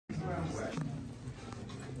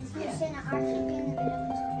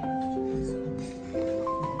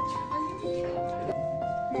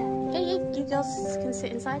You girls can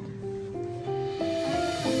sit inside.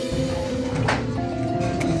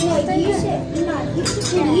 No, you sit. No, you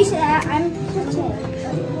sit. You sit there. I'm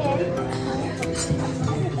sitting here.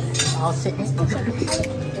 I'll sit here.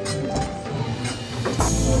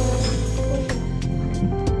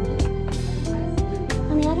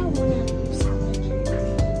 Mommy, I don't want a sandwich.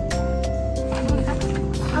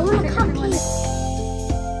 I want a cupcake.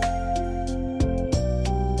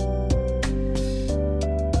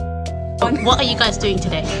 What are you guys doing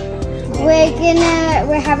today?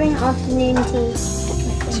 We're having afternoon tea.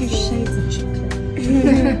 2 shades of chocolate.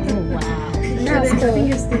 Wow. That's I think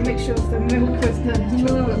cool. it's the mixture of the milk with the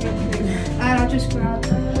chocolate. And I'll just grab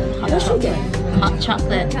Hot chocolate. Hot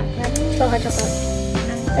chocolate.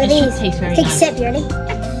 It should taste very Take a nice. sip, you ready?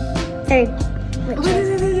 3.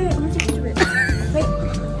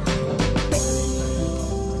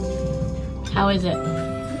 How is it?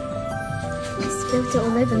 Spilled it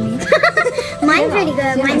all over me. Mine's really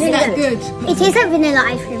good. Mine's really good. It tastes like vanilla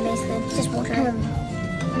ice cream, basically. Just water.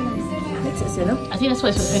 I think that's what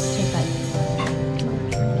it's supposed to taste like.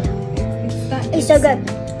 It's so good.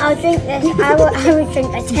 I'll drink this. I will drink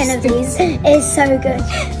a 10 of these. It's so good.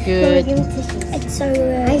 Good. It's so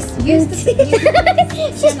good.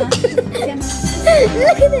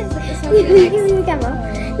 Look at this. Give me the camera.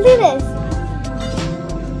 Look at this.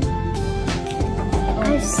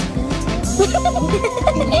 I've spilled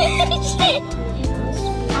it.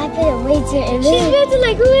 I put it way too in. She spilled it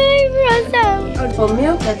like way over herself. For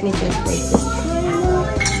milk, let me just take this.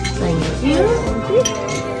 Thank you.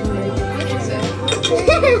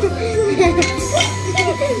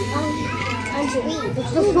 I'm sweet.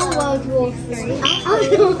 Before World War III. Oh,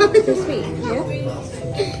 so sweet. Yeah.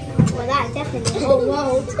 Well, that's definitely the whole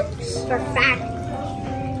world for a fact.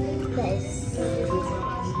 This.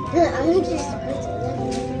 I'm just.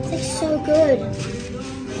 It's like so good.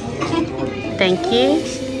 Thank you.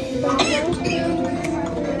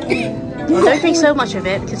 Well, don't drink so much of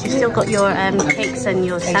it because you've still got your cakes and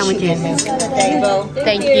your sandwiches.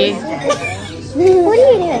 Thank you. What are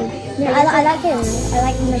you doing? No, I like it. I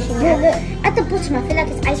like the machine. Look, at the bottom, I feel like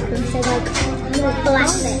it's ice cream, so like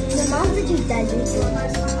black bit. The moms are too dirty.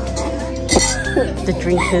 The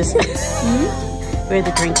drinkers. We're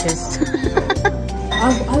the drinkers.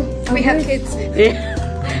 we have kids. Yeah.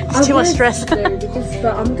 It's too much stress.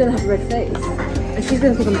 But I'm gonna have a red face, and she's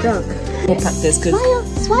gonna think I'm drunk. We'll pack this because.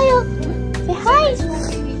 Smile. Say hi.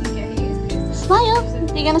 Smile.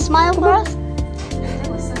 You gonna smile for us?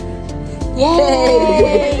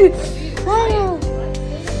 Yay! Smile.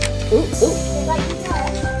 Ooh.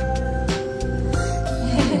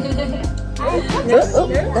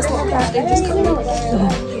 That's not plastic. Just cut me.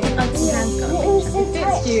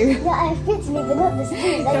 Fits you. Yeah, it fits me, but not the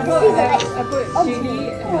sleeves. Like the sleeves are like. I put Julie.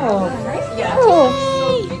 But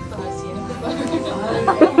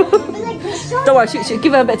like the short. Don't worry, she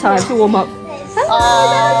give her a bit of time to warm up.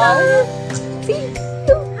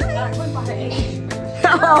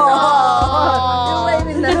 You're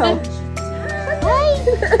waving now. Hi.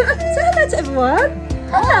 Say hello to everyone.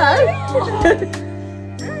 Hello.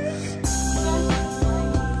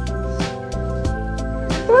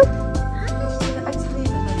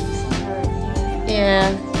 Yeah.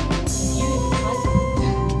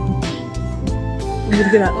 You're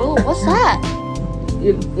gonna get Oh, what's that?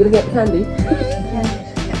 You're gonna get candy.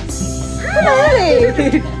 Hello.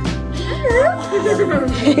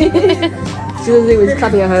 She's gonna do with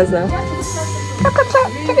clapping her hands now. Clap, clap, clap.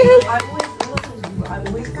 Clap your hands.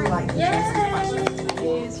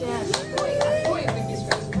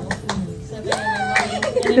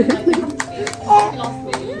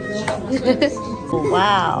 Oh,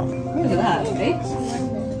 wow. Look at that, okay?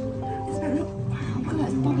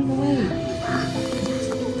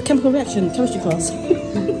 Chemical reaction, chemistry class.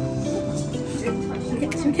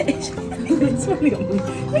 It's funny on me.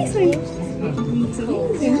 It's funny. Basically.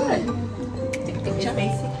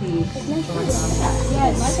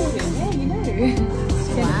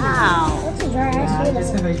 Wow. What's a dry ice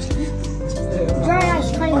cream? Dry ice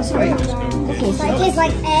cream. It's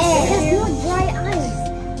like air. It's not dry ice.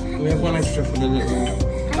 We have one extra for the little.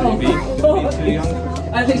 Be too young.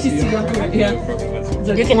 I think she's too young for it, yeah.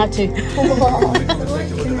 You can have two.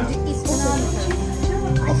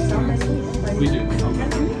 We do.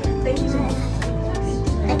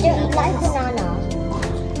 I don't like banana.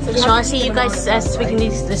 Shall I see you guys speaking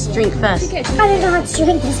this drink first? I don't know how to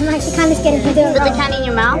drink this. I'm actually kind of scared if you do it Put the wrong. can in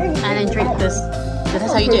your mouth and then drink this.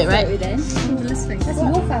 That's how you do it, right? That's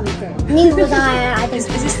your family phone. Neither was I think. Is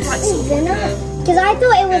this like Is it not? Because I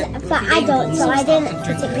thought it was for adults, so I didn't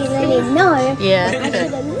particularly know. Yeah,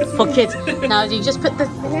 for kids. Now you just put the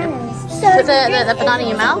banana in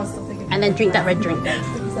your mouth and then drink that red drink.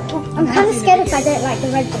 I'm kind of scared if I don't like the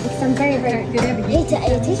red drink because I'm very it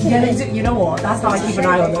tastes really good. You know what? That's how I keep an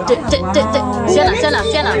eye on it. Sienna,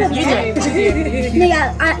 you do it. No,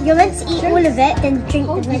 yeah, you're meant to eat all of it, then drink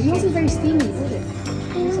the red drink. Yours is very steamy, isn't it?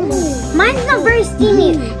 Mine's not very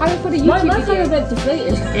steamy. For the YouTube video. Mine's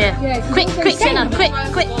deflated. Yeah. Quick, Sienna, quick.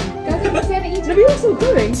 No, you're also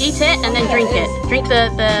going. Eat it and then drink it. Drink the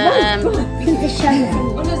Drink the sugar.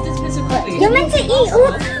 You're meant to eat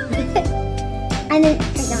all and then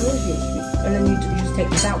take down. And then you just take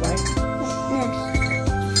this out, right?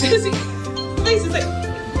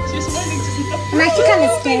 I'm actually kind of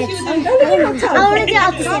scared. I want to do it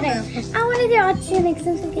after Sienna. I want to do it after Sienna because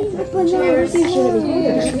I'm so scared.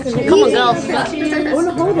 Come on, girls. I want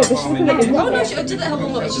to hold it, but she's going to let Oh no, she did let her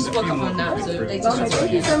warm up. She's woke up on now, so they just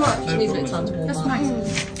thank you so much. She needs a bit of time to warm up. That's nice.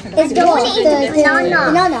 It's the one the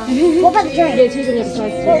banana. What about the drink? Yeah, she's on the other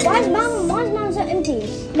side. Wait, why is mine so empty?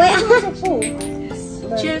 Wait, I'm so full.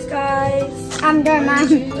 Cheers, guys. I'm done, man.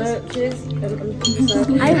 Cheers. Cheers.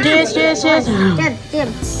 Dim.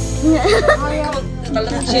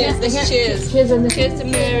 Cheers, cheers. Cheers on the Cheers to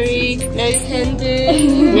Mary. No tender.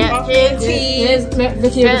 Yeah, cheers. Cheers,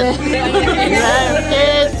 Vicky over there.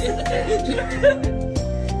 Cheers.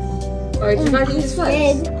 Alright, do you guys eat this first?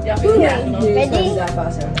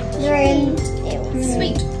 Ready? Drink.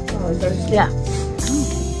 Sweet. Yeah.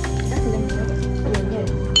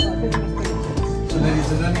 So ladies,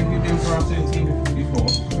 has any of you been for our team before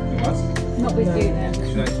with us? Not with you.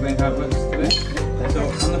 Should I explain how it works today? So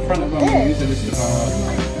on the front of our menus, a list of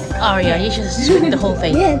our... Oh yeah, you should just drink the whole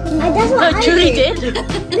thing. Yeah, that's what I Julie did. did.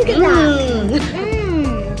 Look at that. I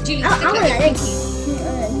want that. Thank you.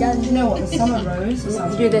 Do you know what? The summer rose.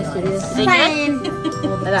 Do this. Fine.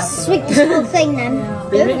 Sweet this whole thing then.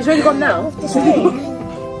 It's already gone now. This way.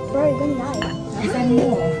 Bro, you're gonna die.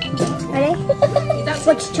 Ready?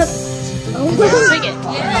 What's chuck? Swig it.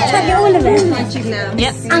 Chuck it all of it.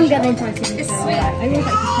 Yep. I'm gonna chuck it. It's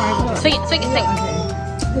sweet. Swig it.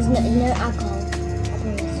 There's no alcohol.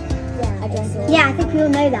 Yeah, I think we all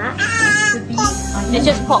know that. It's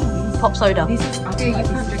just pop soda. It's really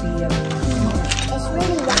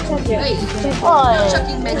that chucky.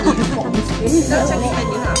 Chucking menu. No chucking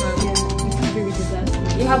menu at home.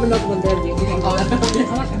 You have another one there, you can go.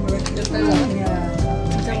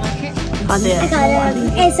 I do it.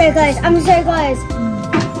 It's so close. I'm so close.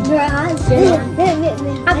 I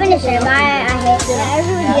finished it, but I hate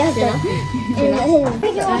it.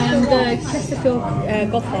 Everybody else does. The Chesterfield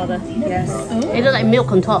Godfather. Yes. It looks like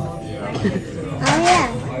milk on top. Oh yeah,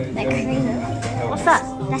 like cream. What's that?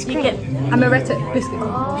 That's You cream. get Amaretto biscuit.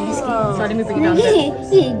 Sorry, let me bring it down a bit.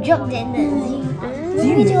 You dropped it in there. What do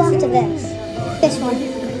we do after this? This one.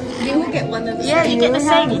 You will get one of the Yeah, you get the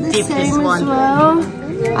same. You dip this one.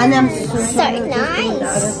 And I'm So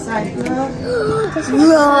nice. Whoa,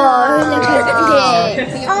 look at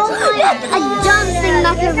this. Oh my god, a dancing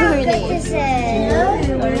macaroni.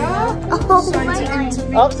 Oh my god.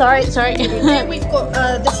 Oh, sorry. We've got,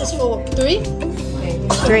 this is for 3.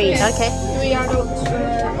 3, okay. 3 adults,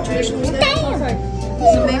 traditional snack. Damn.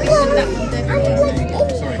 So maybe put that one there.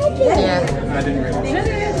 Yeah. I didn't realise.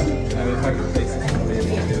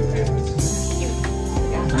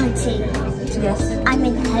 Auntie. Yes. I'm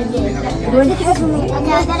in heaven.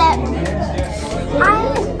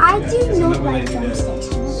 I do not like drumsticks.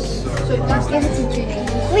 So let's give it to Julie.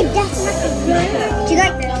 Wait, that's not the Do you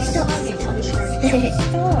like that? Stop.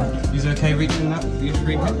 Is it okay reaching that? You should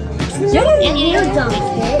reach it? Your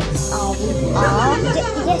drumsticks are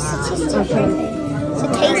yes, it is different. It's a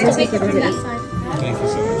taste of it. Thank you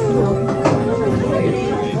so much.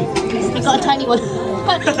 I got a tiny one.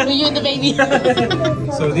 For you and the baby.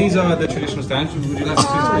 So these are the traditional standards. Would you like to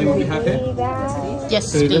explain what we have here?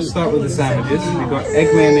 Yes, So let's please. start with the sandwiches. We've got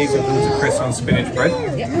egg mayonnaise with watercress on spinach bread.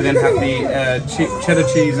 We then have the cheddar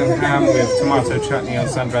cheese and ham with tomato chutney on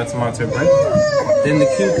sun-dried tomato bread. Then the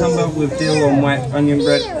cucumber with dill on white onion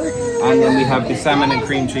bread. And then we have the salmon and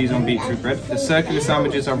cream cheese on beetroot bread. The circular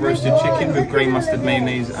sandwiches are roasted chicken with grey mustard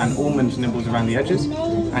mayonnaise and almond nibbles around the edges.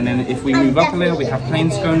 And then if we move up a layer, we have plain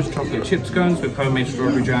scones, chocolate chip scones with homemade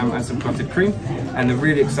strawberry jam and some clotted cream. And the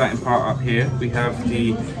really exciting part up here, we have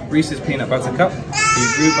the Reese's peanut butter cup, the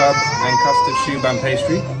rhubarb and custard choux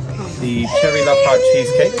pastry, the cherry love heart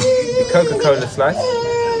cheesecake, the Coca-Cola slice,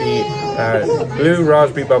 the blue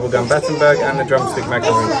raspberry bubblegum Battenberg, and the drumstick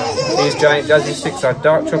macaroon. These giant jazzy sticks are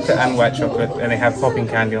dark chocolate and white chocolate, and they have popping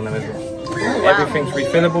candy on them as well. Everything's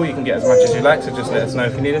refillable. You can get as much as you like, so just let us know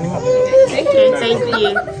if you need any more. Okay, same for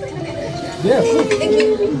you. Yeah.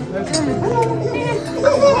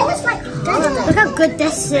 Look how good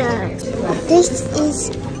this is. This is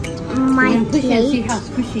my Push it and see plate. how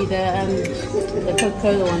squishy the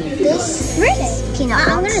Coca-Cola one is. This is peanut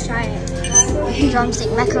butter. I'm gonna try it.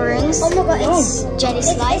 Drumstick macaroons. Oh my god, it's jelly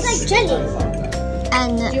slice. It's like jelly.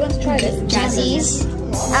 And do you want to try this? Jazzies.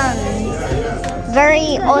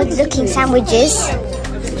 Very odd looking sandwiches.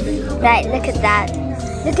 Like, look at that.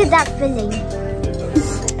 Look at that filling.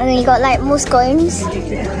 And then you got like more scones.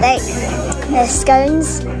 Like, there's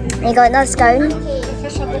scones. And you got another scone.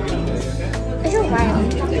 It's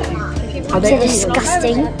alright. So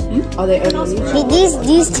disgusting. Are they only?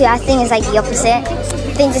 These two, I think, is like the opposite.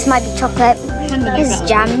 I think this might be chocolate. This is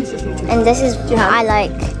jam, and this is what I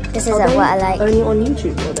like. This is what I like. Only on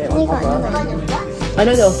YouTube or they on other? I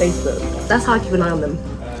know they're on Facebook. That's how I keep an eye on them.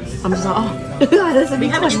 I'm just like, oh, there's a We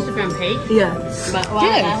big have an one. Instagram page, Yeah. but I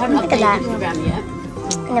haven't Look at that. updated Instagram yet.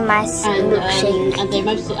 And a nice milkshake. And they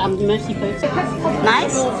mostly post.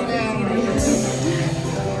 Nice.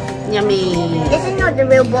 Yummy. This is not the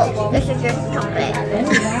real box. This is just chocolate.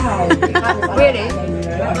 Really?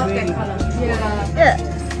 Look.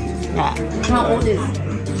 How old is it?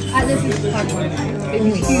 This is fun. It's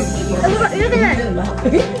huge. Look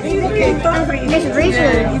at that. It's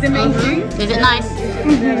reason. Is it nice?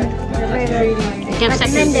 Give a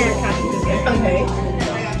second.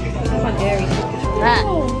 Okay. That.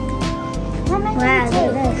 Wow, look at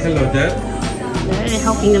this. Hello, Dad. They're really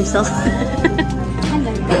helping themselves.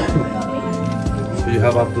 So you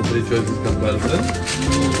have up to 3 choices per person.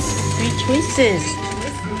 3 choices.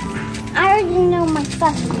 I already know my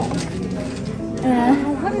first one.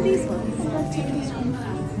 What are these ones?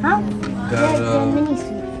 Huh? They're, They're mini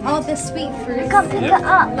sweet. Oh, the sweet fruit. I can't pick it up.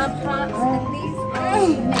 Love hearts and these.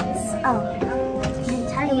 Oh.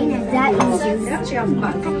 That is Actually, I'm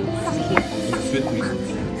back. sweet meat.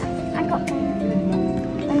 I got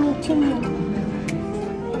only 2 more.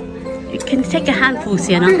 You can take a handful,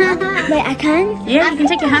 Sienna. Wait, I can? Yeah, you can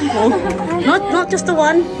take a handful. Not just the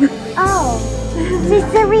one. Oh. There's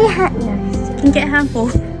 3 handfuls. You can get a handful.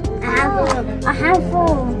 A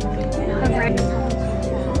handful of red.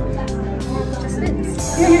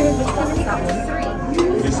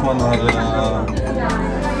 This one are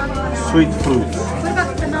sweet fruits. What about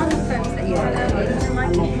the banana foams that you had earlier?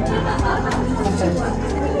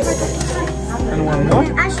 And one more.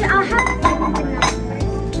 Actually, I'll have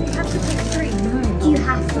you have to pick 3. Do you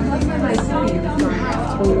have to?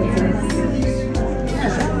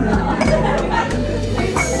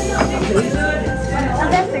 I'll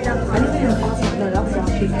go for another one.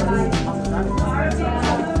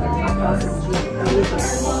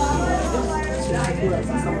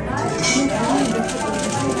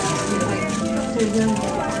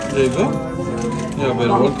 There you go. You're very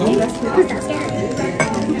welcome.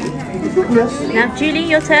 Now, Julie,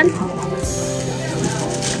 your turn.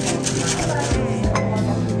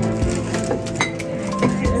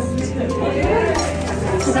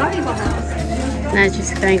 No,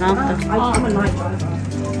 she's going after. I'm a night driver.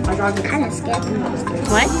 I drive I'm kind of scared.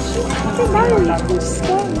 What? I'm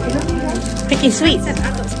scared. Picking sweets. No.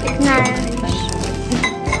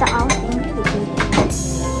 The owl thing.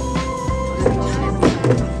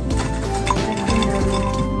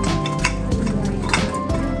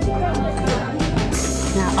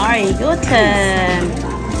 Now, Ari, your turn.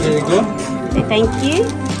 There you go. Say thank you.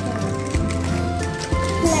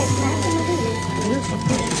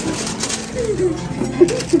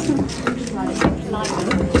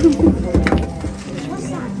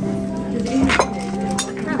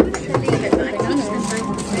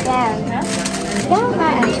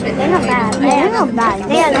 They're not bad. They're not bad.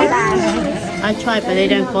 They are not bad. I tried, but they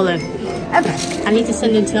don't follow. I need to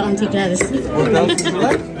send them to Auntie Gladys. What else would you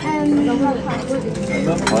like?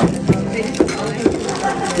 Not fun.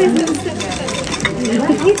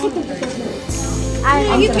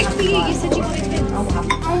 You picked for you. You said you wanted to.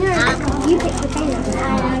 I know. You picked the thing.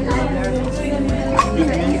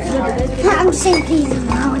 I'm saying these.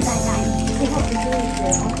 How was I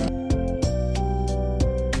lying?